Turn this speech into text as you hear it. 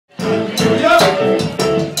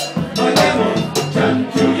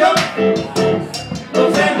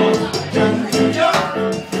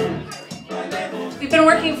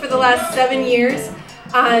last 7 years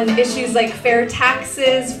on issues like fair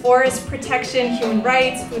taxes, forest protection, human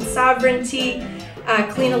rights, food sovereignty,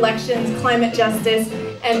 clean elections, climate justice,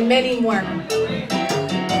 and many more.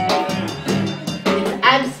 It's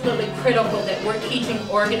absolutely critical that we're teaching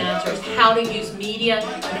organizers how to use media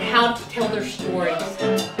and how to tell their stories.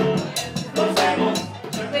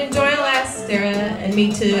 When Doyle asked Sarah and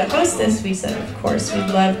me to host this, we said, of course, we'd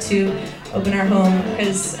love to open our home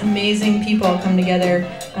because amazing people come together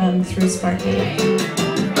through smartMeme.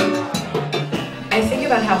 I think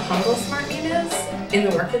about how humble smartMeme is in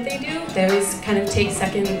the work that they do. They always kind of take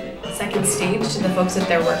second stage to the folks that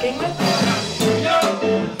they're working with.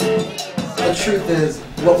 The truth is,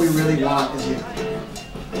 what we really want is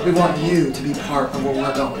you. We want you to be part of where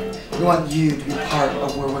we're going. We want you to be part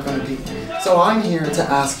of where we're going to be. So I'm here to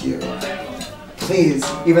ask you, please,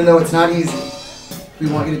 even though it's not easy, we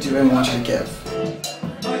want you to do it and we want you to give.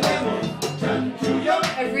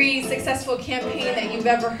 Every successful campaign that you've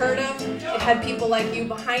ever heard of, it had people like you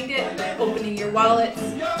behind it, opening your wallets,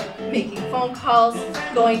 making phone calls,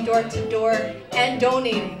 going door to door, and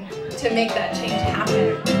donating to make that change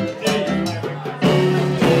happen.